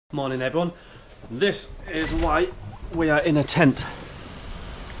Morning everyone, this is why we are in a tent.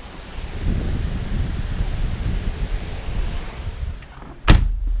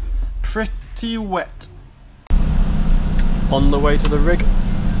 Pretty wet. On the way to the rig.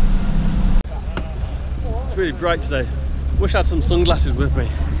 It's really bright today. Wish I had some sunglasses with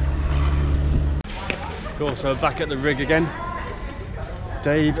me. Cool, so back at the rig again.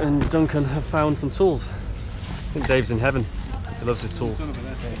 Dave and Duncan have found some tools. I think Dave's in heaven. He loves his tools.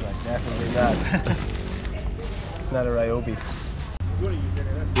 Definitely not. It's not a ryobi.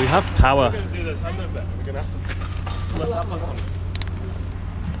 We have power. We're going to do this under a bit. We're going to have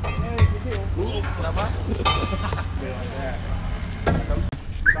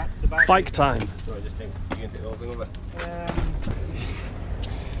to Bike time.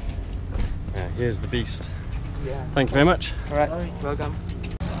 Yeah, here's the beast. Yeah. Thank you very much. Alright, welcome.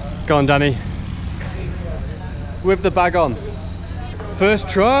 Go on, Danny. With the bag on. First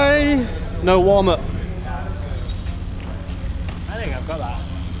try, no warm up. I think I've got that.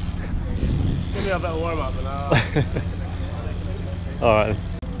 Give me a bit of warm up and I'll... Alright.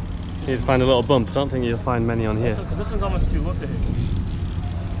 You just find a little bump. I don't think you'll find many on here. Because this one's almost too low to hit.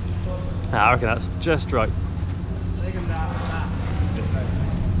 I reckon that's just right.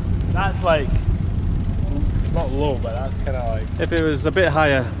 That's like, not low, but that's kind of like... If it was a bit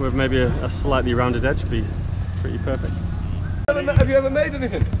higher with maybe a slightly rounded edge, it'd be pretty perfect. Have you ever made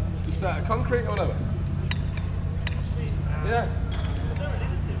anything? Just out of concrete or whatever? Yeah.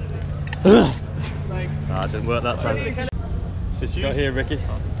 Ah, it didn't work that time. What's this you got here, Ricky?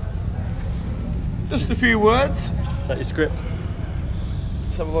 Just a few words. Is that your script?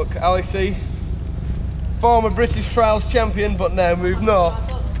 Let's have a look. Alice, former British trials champion, but now moved north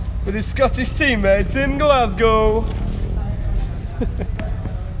with his Scottish teammates in Glasgow.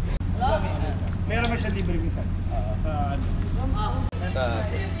 It's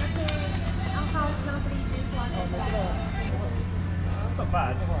not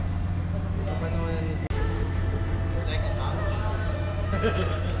bad.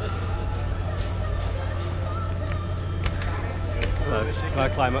 Hello. Can I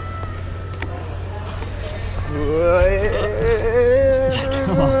climb up?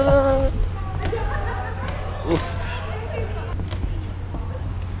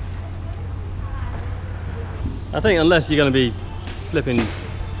 I think unless you're going to be flipping,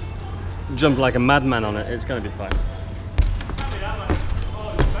 jump like a madman on it, it's going to be fine.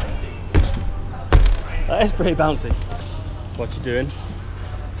 That is pretty bouncy. What you doing?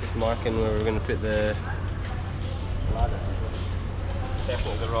 Just marking where we're going to put the ladder.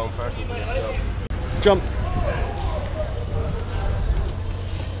 Definitely the wrong person for this job. Jump.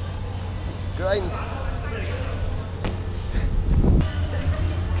 Grind.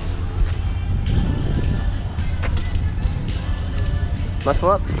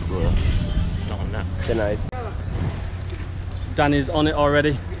 Muscle up? Yeah. Not on that. Denied. Danny's on it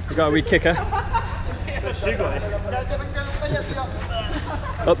already. We've got a wee kicker.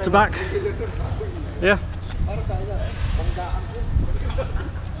 Up to back. Yeah.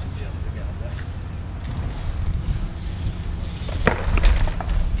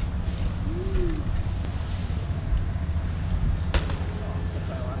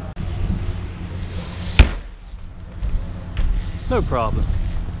 No problem.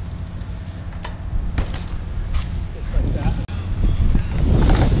 Just like that.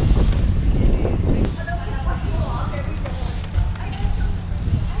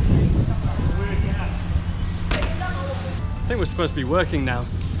 I think we're supposed to be working now,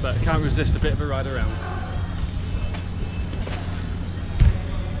 but I can't resist a bit of a ride around.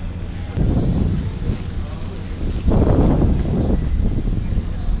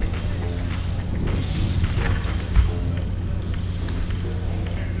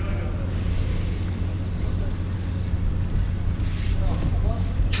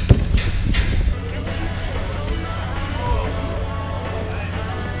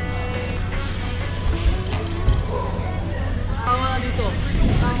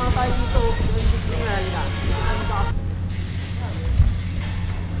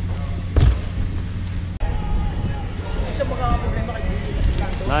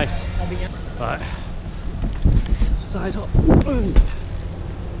 Nice. Right. Side up.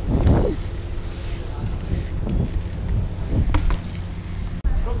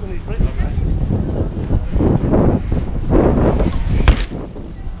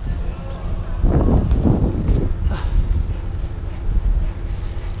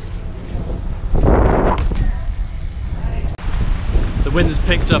 The wind's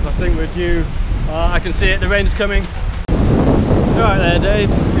picked up. I think we're due. I can see it. The rain's coming. Alright there, Dave.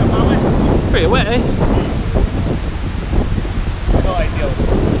 Pretty wet, eh? Not ideal.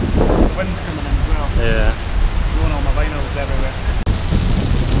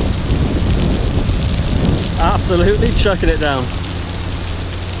 absolutely chucking it down.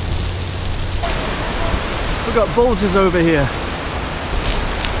 We've got bulges over here.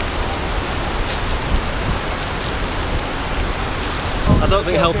 I don't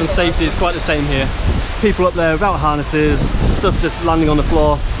think health and safety is quite the same here. People up there without harnesses, stuff just landing on the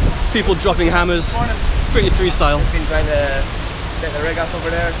floor, people dropping hammers, pretty freestyle. I've been trying to set the rig up over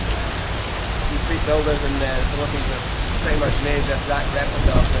there. These street builders and looking to pretty much made this exact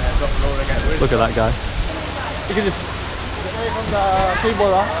replica of the drop and roll rig out. Look at that guy. You can just get away from the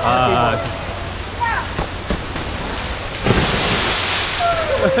keyboard, huh?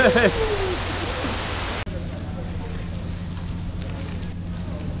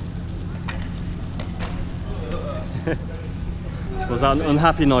 Was that an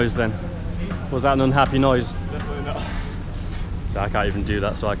unhappy noise then? Was that an unhappy noise? Definitely not. So I can't even do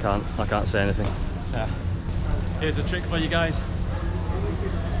that, so I can't say anything. Yeah. Here's a trick for you guys.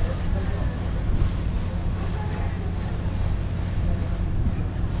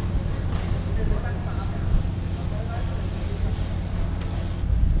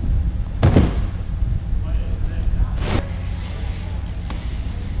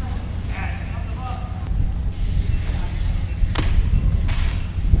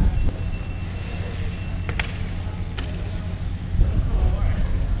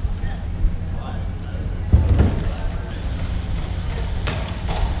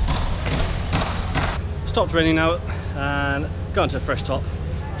 Stopped raining now and gone to a fresh top.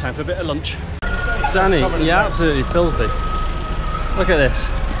 Time for a bit of lunch. Danny, you're absolutely filthy. Look at this.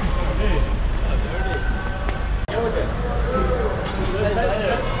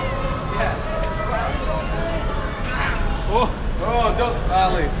 Oh, don't,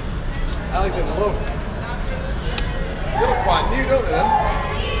 Alice. Alice in love. They look quite new, don't they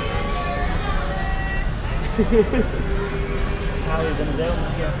then? Ali's in the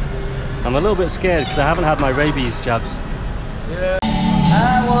down here. I'm a little bit scared because I haven't had my rabies jabs. Yeah.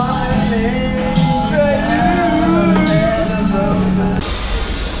 I wanna live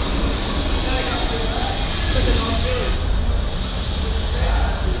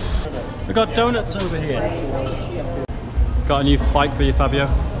We've got donuts over here. Got a new bike for you, Fabio.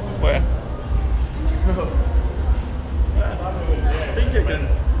 Where? I think I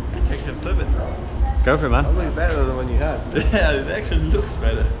can flip it. Go for it, man. Probably better than the one you had. Yeah, it actually looks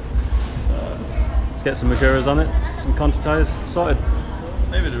better. Let's get some Maguras on it, some Conti tyres, sorted.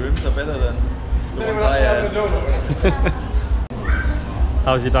 Maybe the rims are better than the ones I have.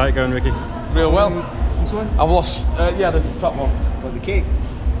 How's your diet going, Ricky? Real well. This one? I've lost, yeah, this is the top one. What, the cake?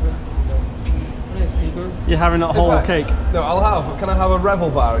 You're having that whole fact, cake? No, can I have a Revel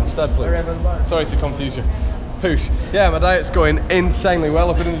bar instead, please? A Revel bar. Sorry to confuse you. Poosh. Yeah, my diet's going insanely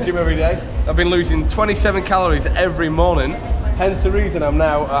well. I've been in the gym every day. I've been losing 27 calories every morning. Hence the reason I'm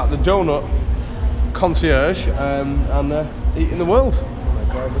now at the donut concierge and eating the world. Oh my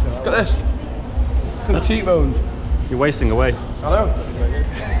God, look at this. Look at the cheekbones. You're wasting away. I know.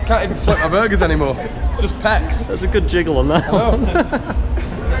 Can't even flip my burgers anymore. It's just pecs. There's a good jiggle on that. I know.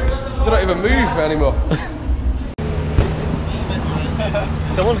 They don't even move anymore.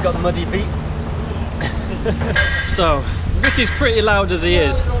 Someone's got muddy feet. So, Ricky's pretty loud as he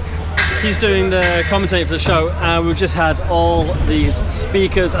is. He's doing the commentating for the show, and we've just had all these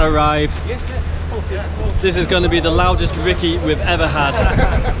speakers arrive. This is going to be the loudest Ricky we've ever had.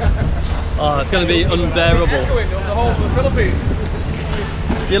 Oh, it's going to be unbearable. Echoing up the whole of the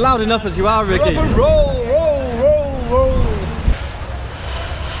Philippines. You're loud enough as you are, Ricky. Roll, roll, roll, roll.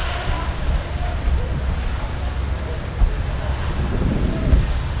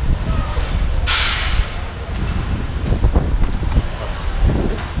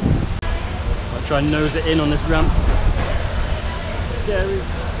 Try and nose it in on this ramp. Scary.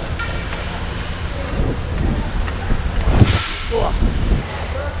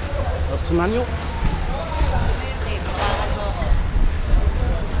 Up to manual.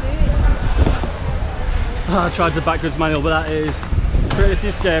 I tried the backwards manual, but that is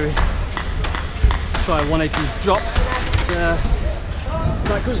pretty scary. Try a 180 drop to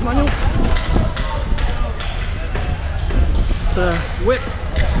backwards manual. To whip.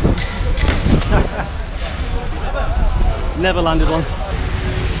 Never landed one.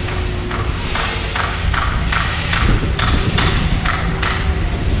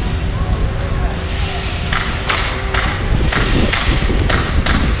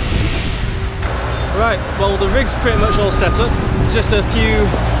 Right, well the rig's pretty much all set up. Just a few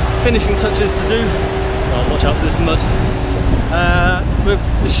finishing touches to do. Oh, watch out for this mud.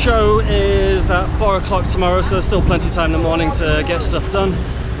 The show is at 4 o'clock tomorrow, so there's still plenty of time in the morning to get stuff done.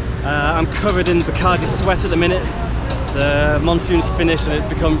 I'm covered in Bacardi sweat at the minute. The monsoon's finished and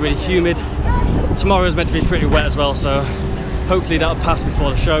it's become really humid. tomorrow is meant to be pretty wet as well, so hopefully that'll pass before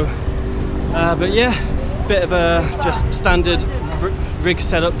the show. But yeah, bit of a just standard rig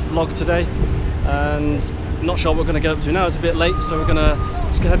setup vlog today, and not sure what we're going to get up to now. It's a bit late, so we're going to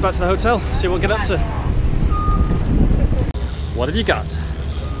just head back to the hotel, see what we'll get up to. What have you got?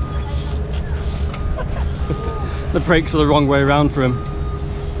 The brakes are the wrong way around for him.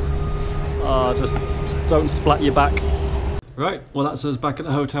 Just don't splat your back. Right, well that's us back at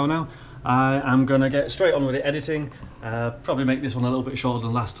the hotel now. I am going to get straight on with the editing. Probably make this one a little bit shorter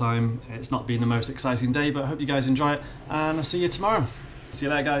than last time. It's not been the most exciting day, but I hope you guys enjoy it, and I'll see you tomorrow. See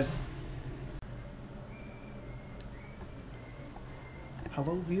you later, guys.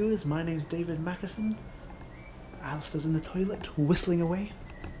 Hello viewers, my name's David Mackison. Alistair's in the toilet, whistling away.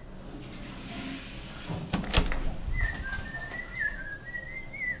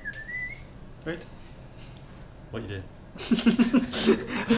 Wait. What you doing?